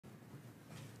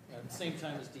the same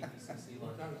time as DPCC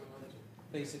lunch,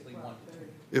 basically 1 to 2.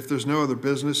 If there's no other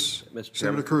business,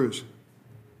 Senator Cruz.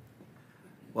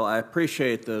 Well, I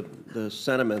appreciate the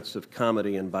sentiments of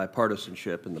comedy and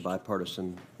bipartisanship and the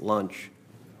bipartisan lunch,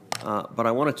 but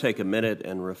I want to take a minute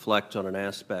and reflect on an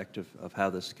aspect of how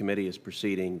this committee is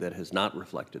proceeding that has not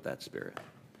reflected that spirit.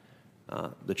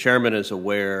 The chairman is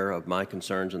aware of my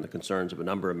concerns and the concerns of a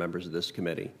number of members of this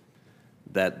committee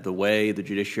that the way the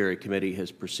Judiciary Committee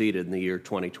has proceeded in the year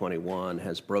 2021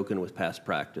 has broken with past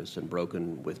practice and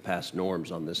broken with past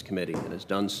norms on this committee, and has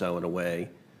done so in a way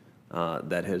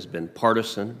that has been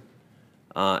partisan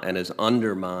and has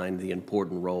undermined the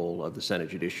important role of the Senate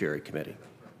Judiciary Committee.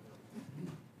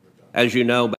 As you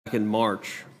know, back in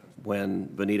March, when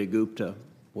Vanita Gupta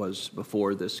was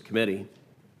before this committee,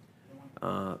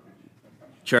 Chairman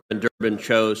Durbin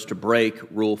chose to break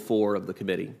Rule 4 of the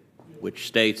committee, which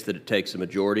states that it takes a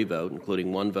majority vote,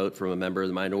 including 1 vote from a member of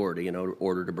the minority, in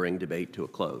order to bring debate to a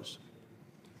close.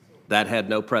 That had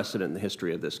no precedent in the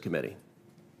history of this committee.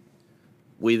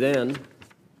 We then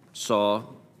saw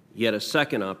yet a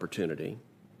second opportunity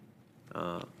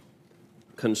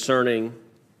concerning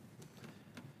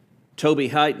Toby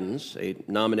Heitens,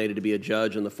 nominated to be a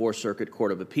judge in the Fourth Circuit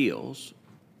Court of Appeals,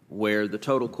 where the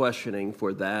total questioning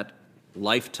for that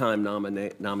lifetime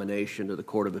nomination to the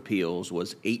Court of Appeals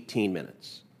was 18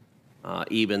 minutes,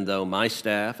 even though my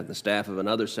staff and the staff of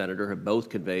another senator have both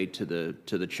conveyed to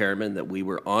the chairman that we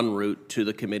were en route to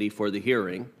the committee for the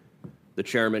hearing. The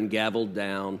chairman gavelled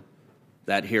down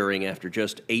that hearing after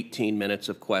just 18 minutes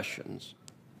of questions.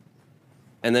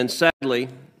 And then sadly,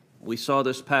 we saw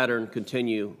this pattern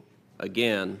continue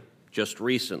again just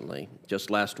recently, just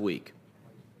last week.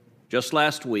 Just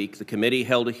last week, the committee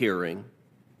held a hearing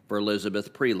for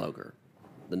Elizabeth Prelogar,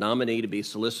 the nominee to be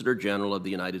Solicitor General of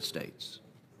the United States.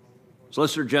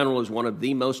 Solicitor General is one of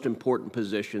the most important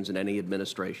positions in any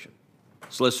administration.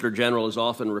 Solicitor General is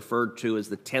often referred to as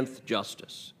the 10th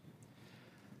Justice.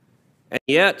 And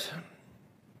yet,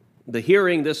 the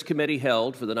hearing this committee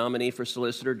held for the nominee for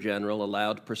Solicitor General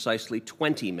allowed precisely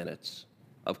 20 minutes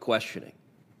of questioning.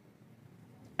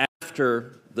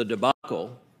 After the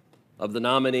debacle of the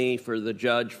nominee for the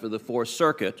judge for the Fourth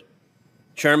Circuit,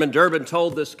 Chairman Durbin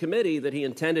told this committee that he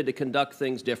intended to conduct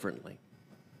things differently,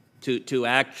 to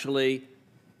actually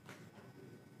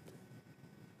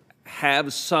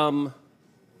have some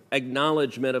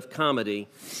acknowledgement of comedy.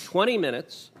 20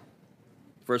 minutes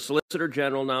for a Solicitor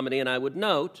General nominee, and I would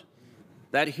note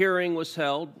that hearing was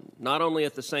held not only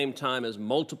at the same time as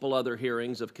multiple other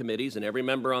hearings of committees, and every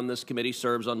member on this committee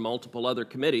serves on multiple other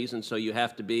committees, and so you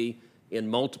have to be in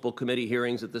multiple committee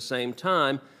hearings at the same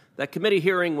time. That committee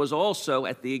hearing was also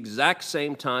at the exact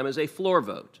same time as a floor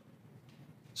vote.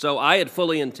 So I had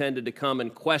fully intended to come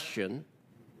and question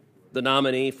the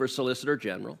nominee for Solicitor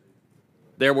General.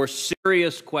 There were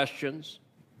serious questions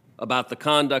about the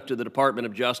conduct of the Department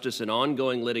of Justice in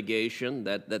ongoing litigation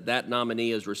that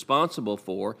nominee is responsible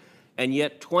for, and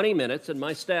yet 20 minutes, and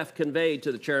my staff conveyed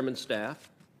to the chairman's staff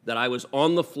that I was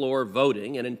on the floor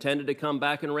voting and intended to come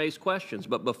back and raise questions.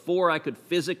 But before I could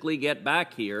physically get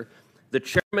back here, the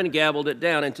chairman gavelled it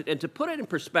down. And to put it in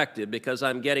perspective, because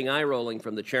I'm getting eye-rolling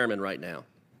from the chairman right now,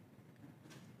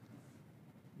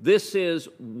 this is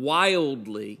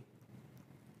wildly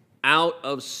out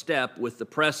of step with the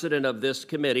precedent of this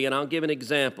committee, and I'll give an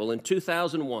example. In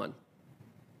 2001,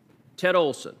 Ted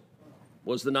Olson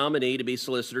was the nominee to be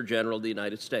Solicitor General of the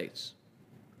United States.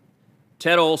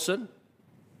 Ted Olson,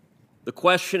 the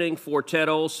questioning for Ted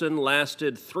Olson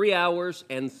lasted 3 hours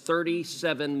and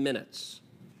 37 minutes.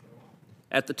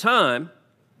 At the time,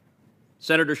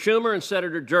 Senator Schumer and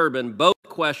Senator Durbin both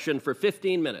questioned for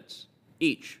 15 minutes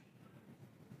each.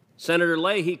 Senator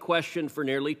Leahy questioned for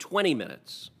nearly 20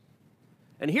 minutes.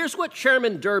 And here's what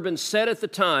Chairman Durbin said at the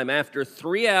time after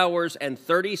 3 hours and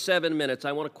 37 minutes.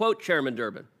 I want to quote Chairman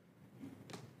Durbin.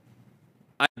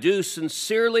 "I do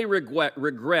sincerely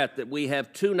regret that we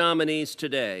have 2 nominees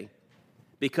today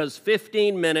because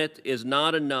 15 minutes is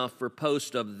not enough for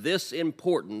posts of this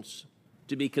importance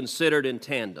to be considered in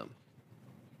tandem."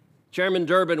 Chairman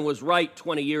Durbin was right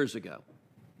 20 years ago.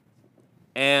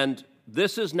 And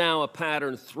this is now a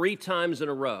pattern 3 times in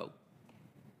a row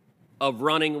of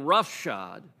running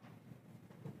roughshod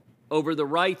over the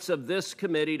rights of this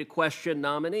committee to question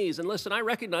nominees. And listen, I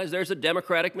recognize there's a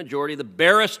Democratic majority, the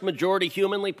barest majority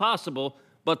humanly possible,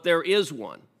 but there is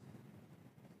one.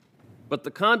 But the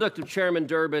conduct of Chairman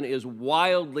Durbin is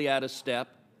wildly out of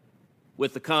step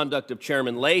with the conduct of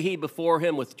Chairman Leahy before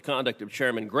him, with the conduct of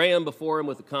Chairman Graham before him,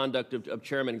 with the conduct of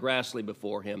Chairman Grassley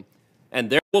before him.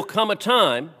 And there will come a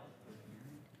time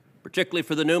particularly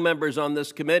for the new members on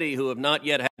this committee who have not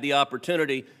yet had the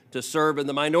opportunity to serve in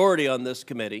the minority on this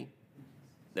committee,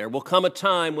 there will come a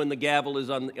time when the gavel is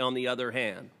on the other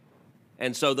hand.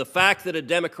 And so the fact that a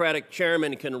Democratic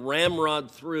chairman can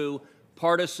ramrod through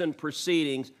partisan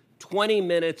proceedings 20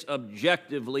 minutes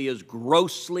objectively is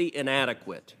grossly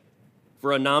inadequate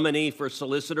for a nominee for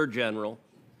Solicitor General.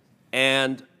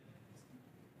 And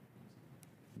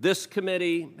this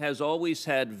committee has always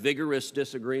had vigorous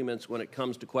disagreements when it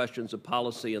comes to questions of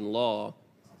policy and law,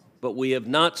 but we have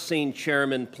not seen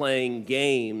chairmen playing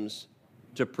games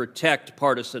to protect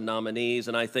partisan nominees,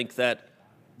 and I think that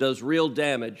does real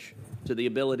damage to the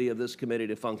ability of this committee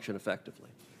to function effectively.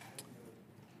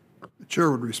 The chair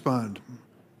would respond.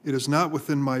 It is not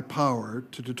within my power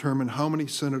to determine how many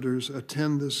senators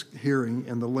attend this hearing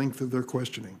and the length of their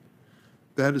questioning.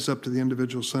 That is up to the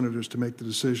individual senators to make the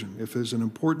decision. If there's an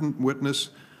important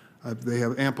witness, they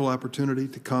have ample opportunity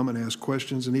to come and ask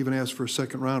questions and even ask for a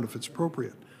second round if it's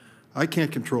appropriate. I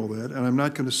can't control that, and I'm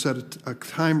not going to set a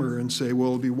timer and say, well,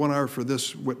 it'll be 1 hour for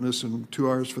this witness and 2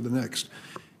 hours for the next.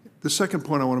 The second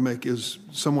point I want to make is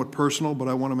somewhat personal, but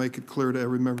I want to make it clear to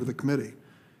every member of the committee.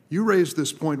 You raised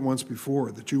this point once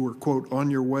before, that you were, quote,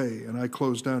 on your way, and I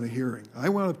closed down a hearing. I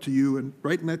went up to you and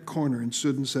right in that corner and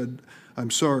stood and said, I'm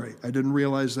sorry, I didn't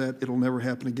realize that. It'll never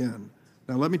happen again.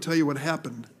 Now, let me tell you what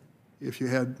happened.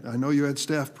 I know you had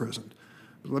staff present,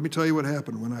 but let me tell you what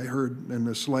happened when I heard in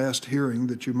this last hearing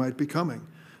that you might be coming.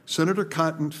 Senator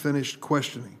Cotton finished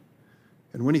questioning,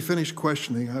 and when he finished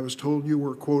questioning, I was told you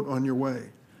were, quote, on your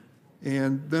way.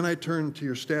 And then I turned to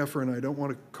your staffer, and I don't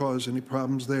want to cause any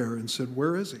problems there, and said,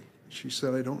 where is he? She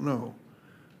said, I don't know,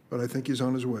 but I think he's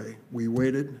on his way. We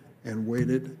waited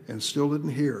and still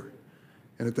didn't hear.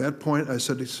 And at that point, I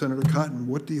said to Senator Cotton,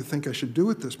 what do you think I should do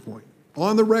at this point?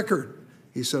 On the record,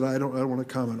 he said, I don't want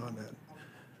to comment on that.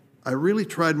 I really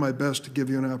tried my best to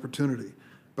give you an opportunity,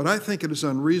 but I think it is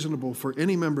unreasonable for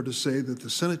any member to say that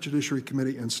the Senate Judiciary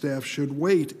Committee and staff should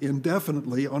wait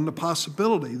indefinitely on the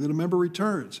possibility that a member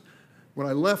returns. When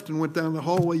I left and went down the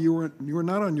hallway, you were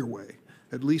not on your way,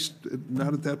 at least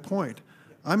not at that point.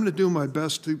 I'm going to do my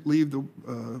best to leave the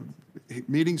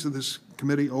meetings of this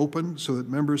committee open so that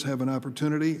members have an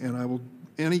opportunity, and I will,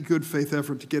 any good faith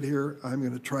effort to get here, I'm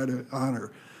going to try to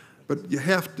honor. But you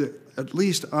have to at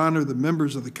least honor the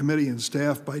members of the committee and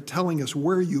staff by telling us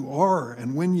where you are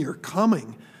and when you're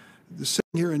coming. Sitting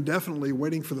here indefinitely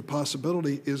waiting for the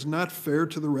possibility is not fair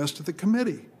to the rest of the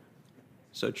committee.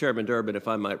 So, Chairman Durbin, if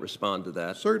I might respond to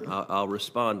that. Certainly. I'll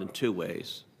respond in 2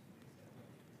 ways.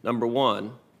 Number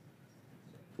one,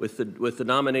 with the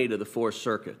nominee to the Fourth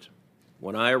Circuit,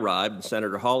 when I arrived, and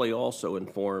Senator Hawley also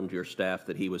informed your staff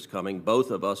that he was coming,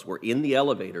 both of us were in the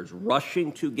elevators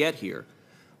rushing to get here.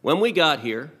 When we got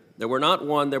here, there were not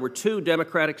one, there were 2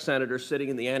 Democratic senators sitting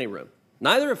in the anteroom,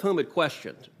 neither of whom had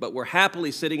questioned, but were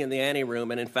happily sitting in the anteroom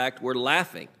and, in fact, were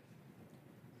laughing.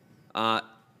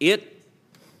 It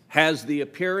has the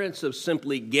appearance of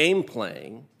simply game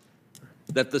playing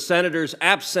that the senators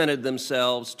absented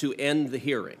themselves to end the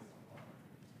hearing.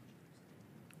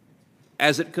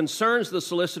 As it concerns the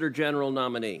Solicitor General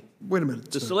nominee. Wait a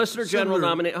minute. The Solicitor General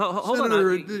nominee, hold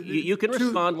on, you can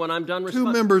respond when I'm done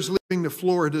responding. 2 members leaving the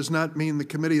floor does not mean the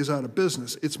committee is out of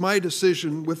business. It's my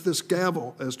decision with this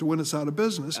gavel as to when it's out of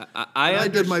business. I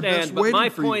understand, did my best but my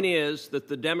waiting for point you. is that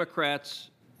the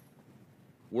Democrats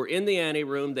were in the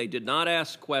anteroom, they did not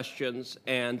ask questions,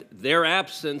 and their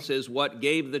absence is what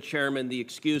gave the chairman the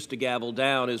excuse to gavel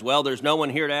down as well. There's no one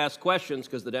here to ask questions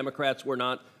because the Democrats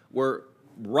were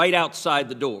right outside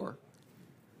the door.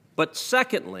 But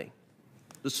secondly,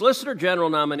 the Solicitor General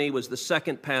nominee was the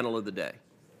second panel of the day.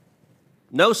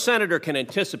 No senator can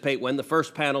anticipate when the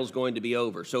first panel is going to be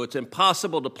over, so it's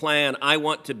impossible to plan, I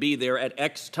want to be there at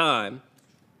X time,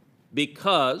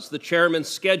 because the chairman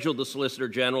scheduled the Solicitor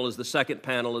General as the second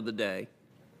panel of the day.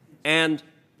 And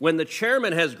when the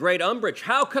chairman has great umbrage,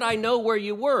 how could I know where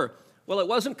you were? Well, it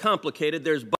wasn't complicated.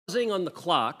 There's buzzing on the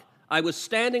clock. I was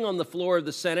standing on the floor of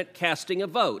the Senate casting a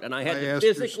vote, and I had to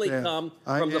physically come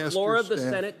from the floor of the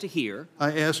Senate to here.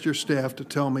 I asked your staff to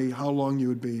tell me how long you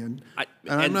would be, and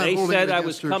they said I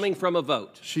was coming from a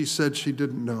vote. She said she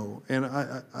didn't know, and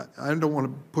I don't want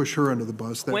to push her under the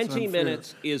bus. That's 20 unfair.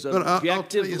 minutes is But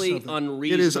objectively unreasonable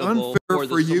It is unfair for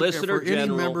the Solicitor for any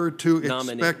General member to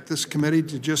nominee. expect this committee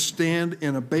to just stand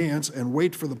in abeyance and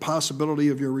wait for the possibility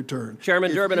of your return.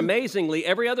 Chairman Durbin, amazingly,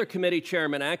 every other committee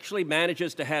chairman actually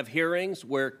manages to have hearings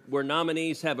where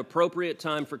nominees have appropriate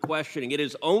time for questioning. It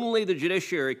is only the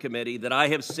Judiciary Committee that I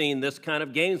have seen this kind of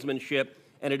gamesmanship,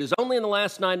 and it is only in the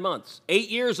last 9 months. 8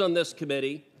 years on this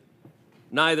committee,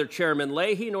 Neither Chairman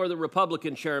Leahy nor the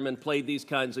Republican chairman played these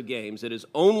kinds of games. It has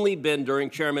only been during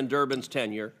Chairman Durbin's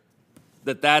tenure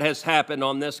that that has happened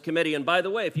on this committee. And by the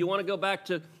way, if you want to go back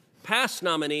to past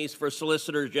nominees for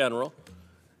Solicitor General,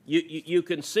 you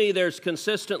can see there's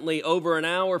consistently over an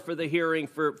hour for the hearing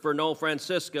for Noel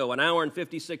Francisco, an hour and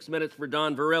 56 minutes for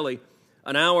Don Verrilli,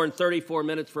 an hour and 34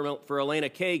 minutes for Elena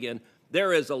Kagan.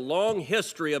 There is a long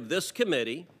history of this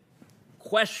committee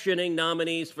questioning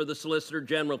nominees for the Solicitor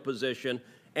General position.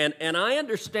 And I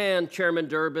understand, Chairman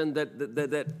Durbin,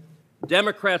 that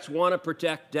Democrats want to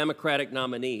protect Democratic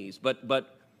nominees,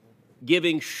 but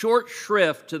giving short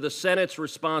shrift to the Senate's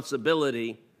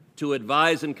responsibility to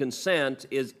advise and consent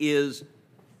is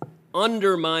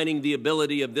undermining the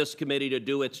ability of this committee to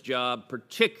do its job,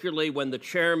 particularly when the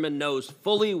chairman knows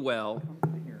fully well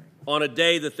on a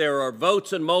day that there are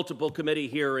votes and multiple committee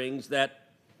hearings that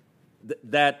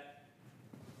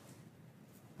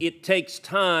it takes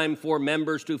time for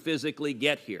members to physically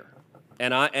get here.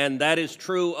 And that is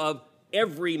true of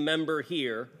every member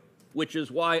here, which is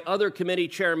why other committee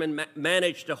chairmen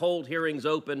manage to hold hearings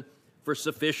open for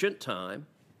sufficient time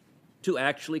to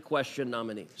actually question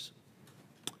nominees.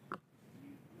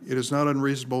 It is not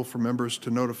unreasonable for members to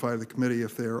notify the committee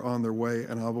if they are on their way,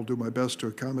 and I will do my best to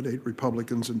accommodate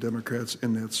Republicans and Democrats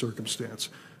in that circumstance.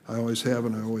 I always have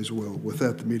and I always will. With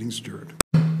that, the meeting's adjourned.